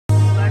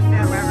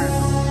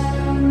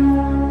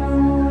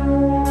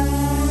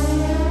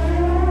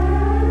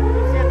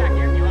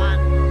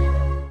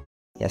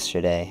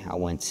Yesterday, I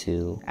went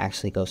to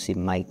actually go see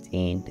Mike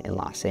Dean in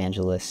Los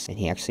Angeles, and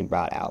he actually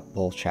brought out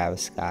both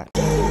Travis Scott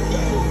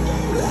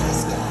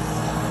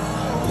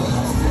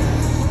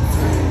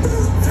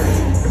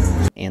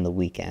and The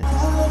Weeknd.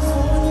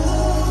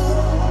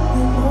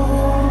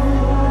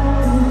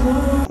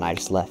 And I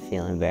just left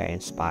feeling very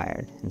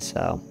inspired. And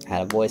so I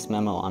had a voice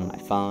memo on my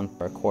phone,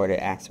 recorded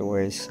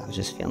afterwards. I was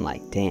just feeling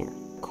like, damn,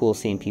 cool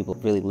seeing people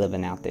really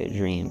living out their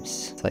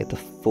dreams to like the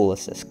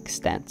fullest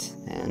extent.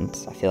 And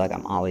I feel like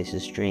I'm always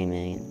just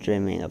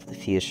dreaming of the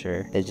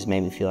future. It just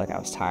made me feel like I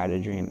was tired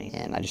of dreaming.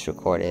 And I just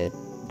recorded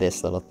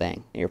this little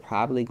thing. You're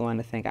probably going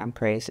to think I'm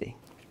crazy.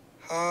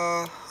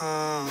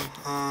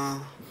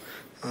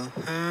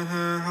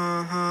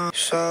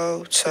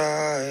 So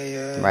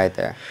tired. Right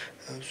there.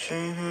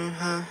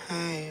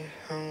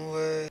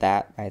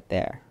 That right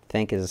there, I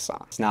think is a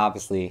song. Now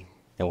obviously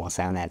it won't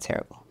sound that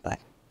terrible, but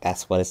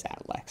that's what it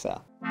sounded like,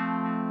 so.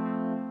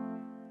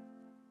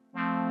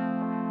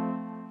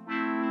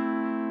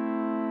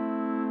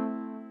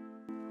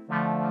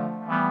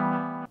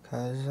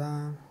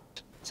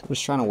 So I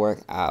was trying to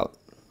work out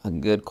a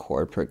good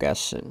chord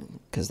progression,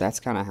 because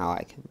that's kind of how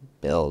I can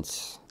build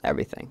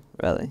everything,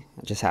 really.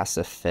 It just has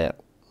to fit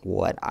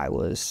what I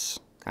was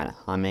kind of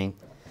humming.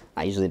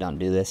 I usually don't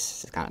do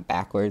this, it's kind of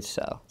backwards,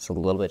 so it's a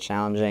little bit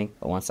challenging.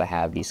 But once I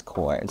have these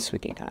chords, we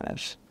can kind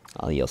of,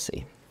 oh, you'll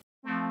see.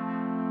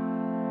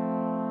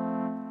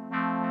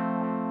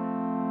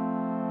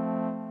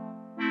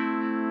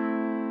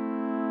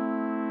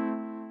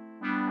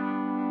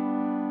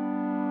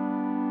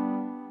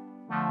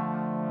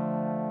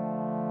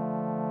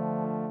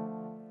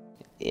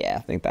 Yeah,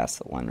 I think that's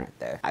the one right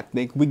there. I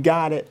think we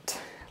got it.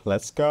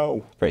 Let's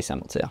go. Pretty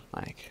simple too,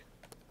 like,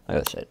 look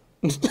at this shit.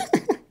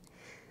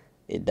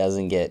 It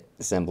doesn't get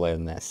simpler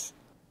than this.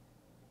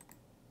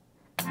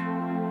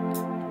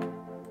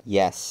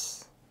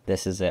 Yes,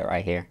 this is it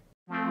right here.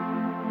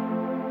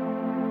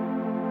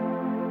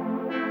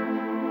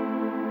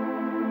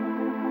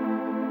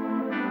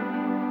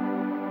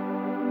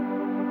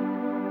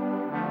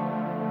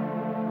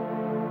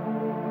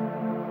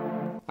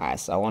 Alright,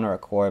 so I want to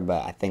record,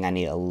 but I think I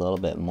need a little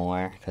bit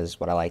more, because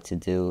what I like to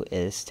do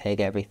is take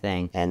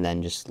everything and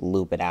then just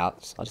loop it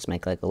out. So I'll just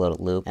make like a little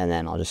loop and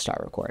then I'll just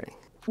start recording.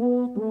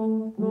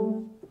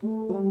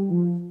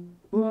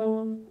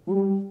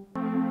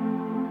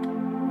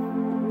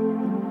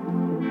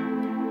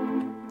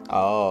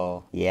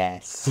 Oh,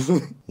 yes.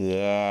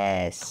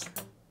 Yes.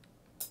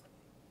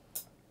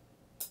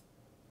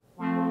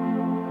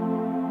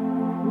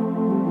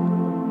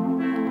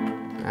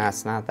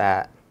 That's not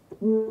that.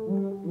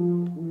 I'm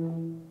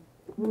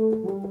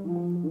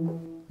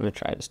gonna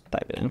try to just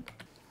type it in.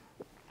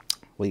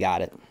 We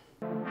got it.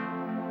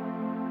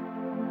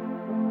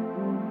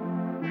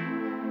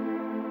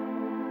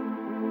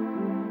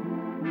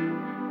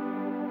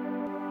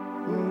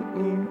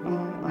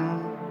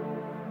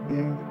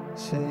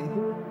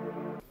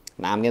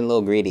 Now I'm getting a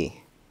little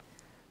greedy,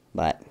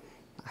 but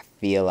I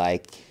feel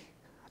like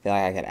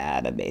I could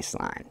add a bass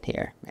line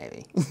here,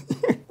 maybe.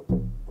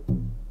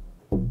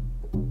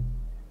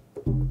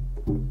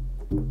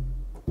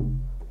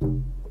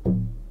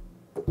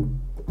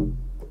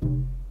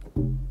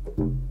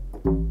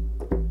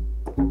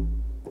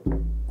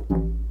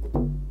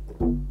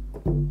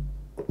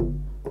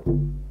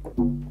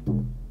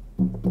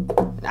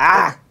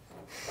 Ah!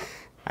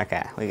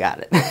 Okay, we got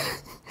it.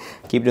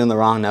 Keep doing the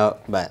wrong note,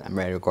 but I'm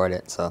ready to record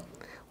it, so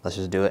let's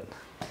just do it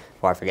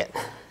before I forget.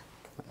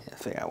 I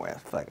figure out where the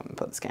fuck I'm gonna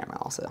put this camera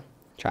also.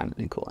 Trying to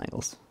do cool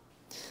angles.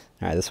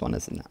 Alright, this one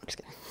isn't, no, I'm just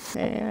kidding.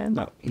 And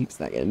no, it's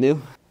not gonna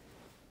do.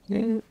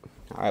 Yeah.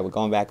 Alright, we're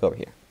going back over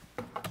here.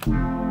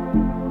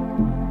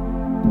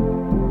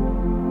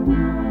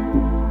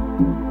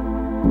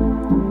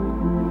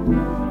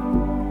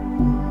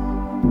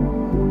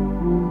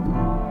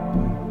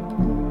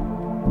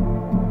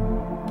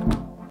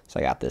 So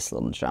I got this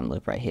little drum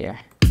loop right here.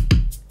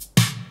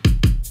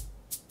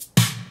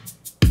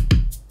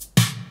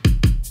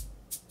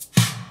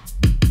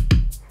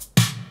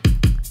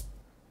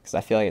 Because I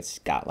feel like it's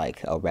got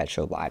like a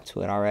retro vibe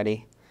to it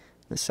already.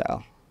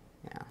 So,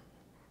 yeah.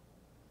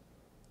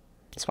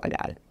 That's why I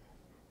got it.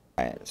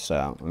 Alright,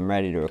 so I'm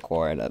ready to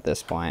record at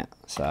this point.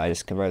 So I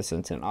just convert this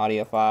into an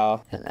audio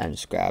file and then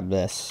just grab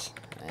this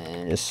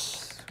and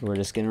we're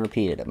just gonna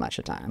repeat it a bunch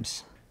of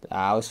times.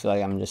 I always feel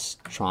like I'm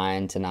just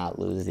trying to not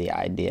lose the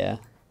idea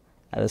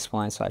at this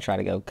point, so I try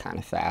to go kind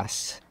of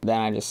fast. Then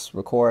I just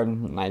record,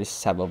 and I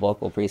just have a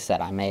vocal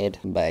preset I made.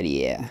 But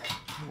yeah,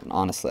 and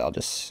honestly, I'll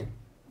just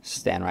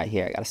stand right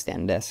here. I gotta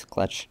stand this,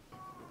 clutch.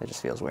 It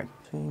just feels weird.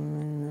 3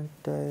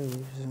 minute days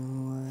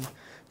away,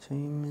 3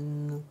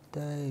 minute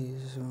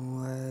days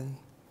away.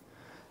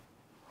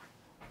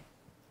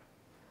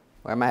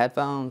 Where are my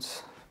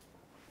headphones?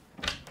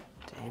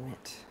 Damn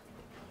it.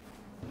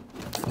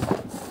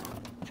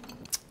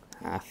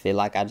 I feel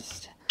like I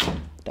just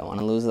don't want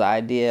to lose the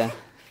idea.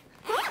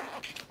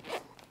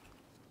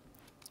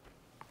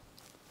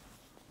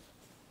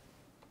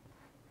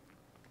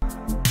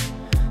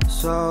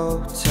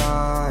 So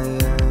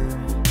tired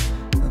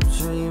of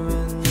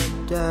dreaming the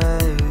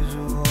day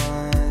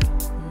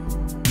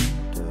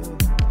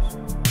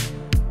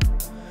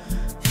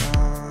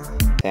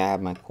Okay, I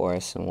have my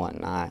chorus and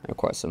whatnot.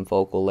 Record some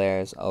vocal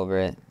layers over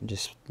it.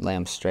 Just lay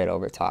them straight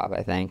over top,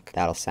 I think.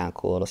 That'll sound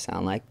cool. It'll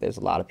sound like there's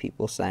a lot of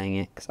people saying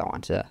it because I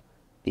want to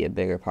be a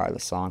bigger part of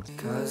the song.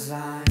 'Cause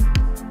I'm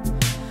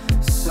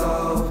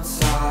so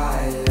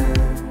tired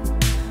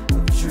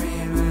of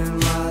dreaming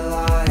my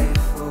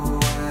life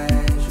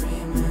away,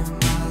 dreaming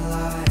my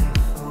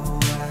life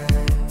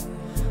away.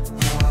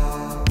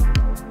 Oh,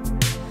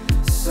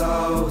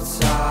 so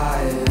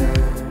tired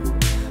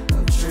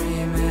of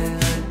dreaming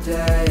the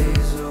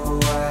days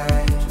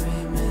away,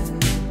 dreaming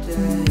the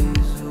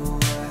days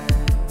away.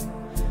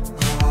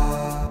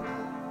 Oh,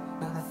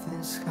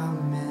 nothing's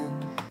coming.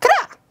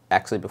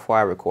 Actually, before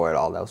I record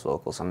all those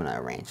vocals, I'm gonna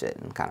arrange it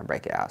and kind of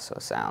break it out so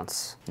it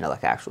sounds, you know,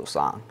 like an actual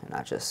song and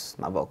not just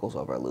my vocals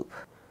over a loop.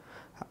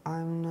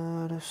 I'm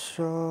not a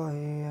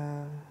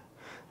destroyer,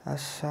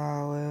 that's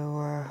how it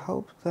works.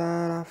 Hope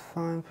that I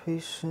find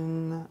peace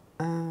in the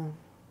end.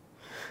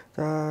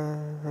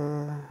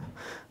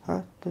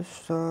 At the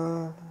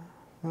start,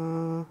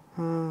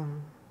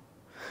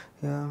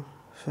 yeah,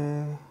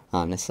 see.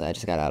 Honestly, I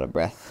just got out of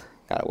breath.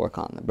 Gotta work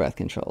on the breath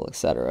control,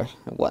 etc.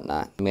 and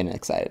whatnot. I'm getting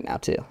excited now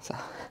too, so.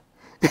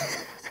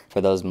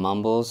 For those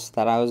mumbles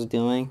that I was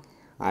doing,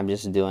 I'm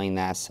just doing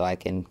that so I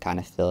can kind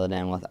of fill it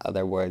in with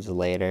other words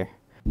later.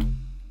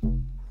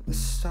 The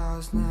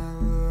stars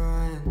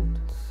never end,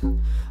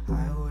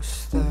 I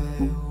wish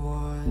they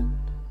would.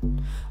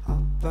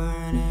 I'll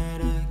burn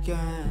it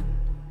again,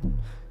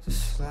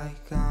 just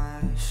like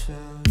I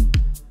should.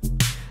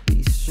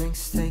 These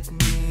drinks take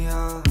me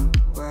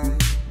away,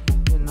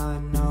 and I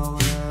know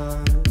it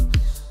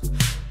hurts,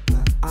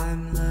 but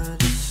I'm the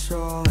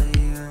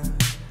destroyer,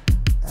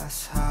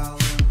 that's how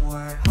it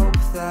works.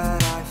 Hope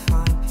that I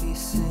find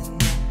peace in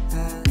the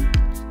end,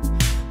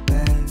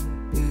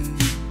 baby,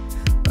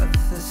 but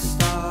the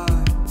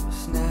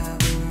stars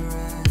never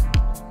end,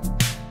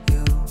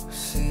 you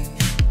see.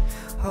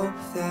 Hope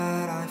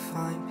that I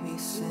find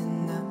peace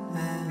in the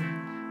end,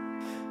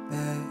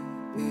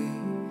 baby,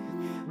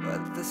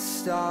 but the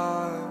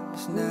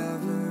stars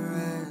never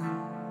end,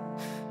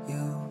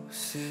 you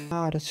see.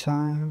 Out of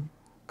time,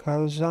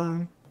 'cause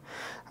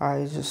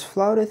I just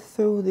floated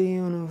through the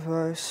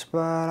universe,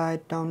 but I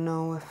don't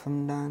know if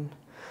I'm done.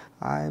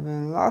 I've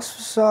been lost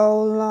for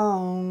so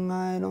long,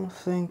 I don't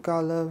think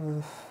I'll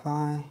ever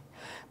find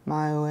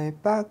my way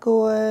back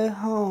away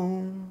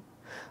home.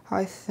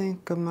 I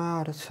think I'm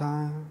out of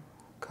time,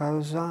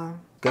 'cause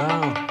I'm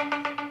gone.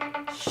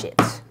 Shit,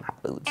 my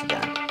food's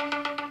done.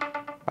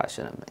 Probably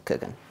shouldn't have been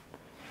cooking.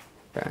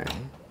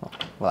 Burn.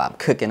 Well, I'm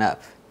cooking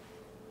up.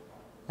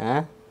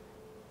 Huh?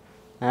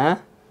 Huh?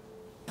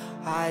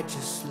 I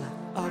just lit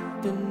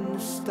up in the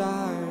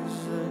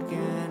stars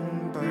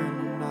again,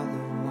 burn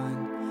another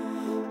one.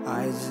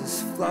 I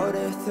just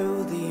floated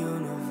through the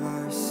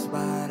universe,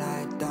 but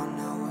I don't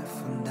know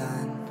if I'm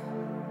done.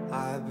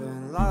 I've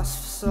been lost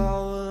for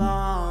so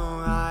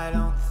long, I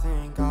don't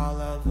think I'll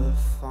ever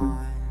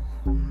find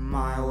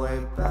my way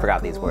back. I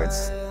forgot these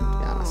words, to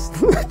be honest.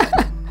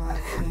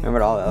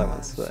 Remembered all the other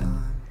ones, but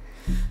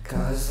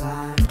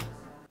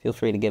feel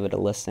free to give it a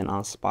listen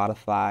on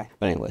Spotify.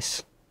 But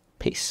anyways,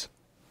 peace.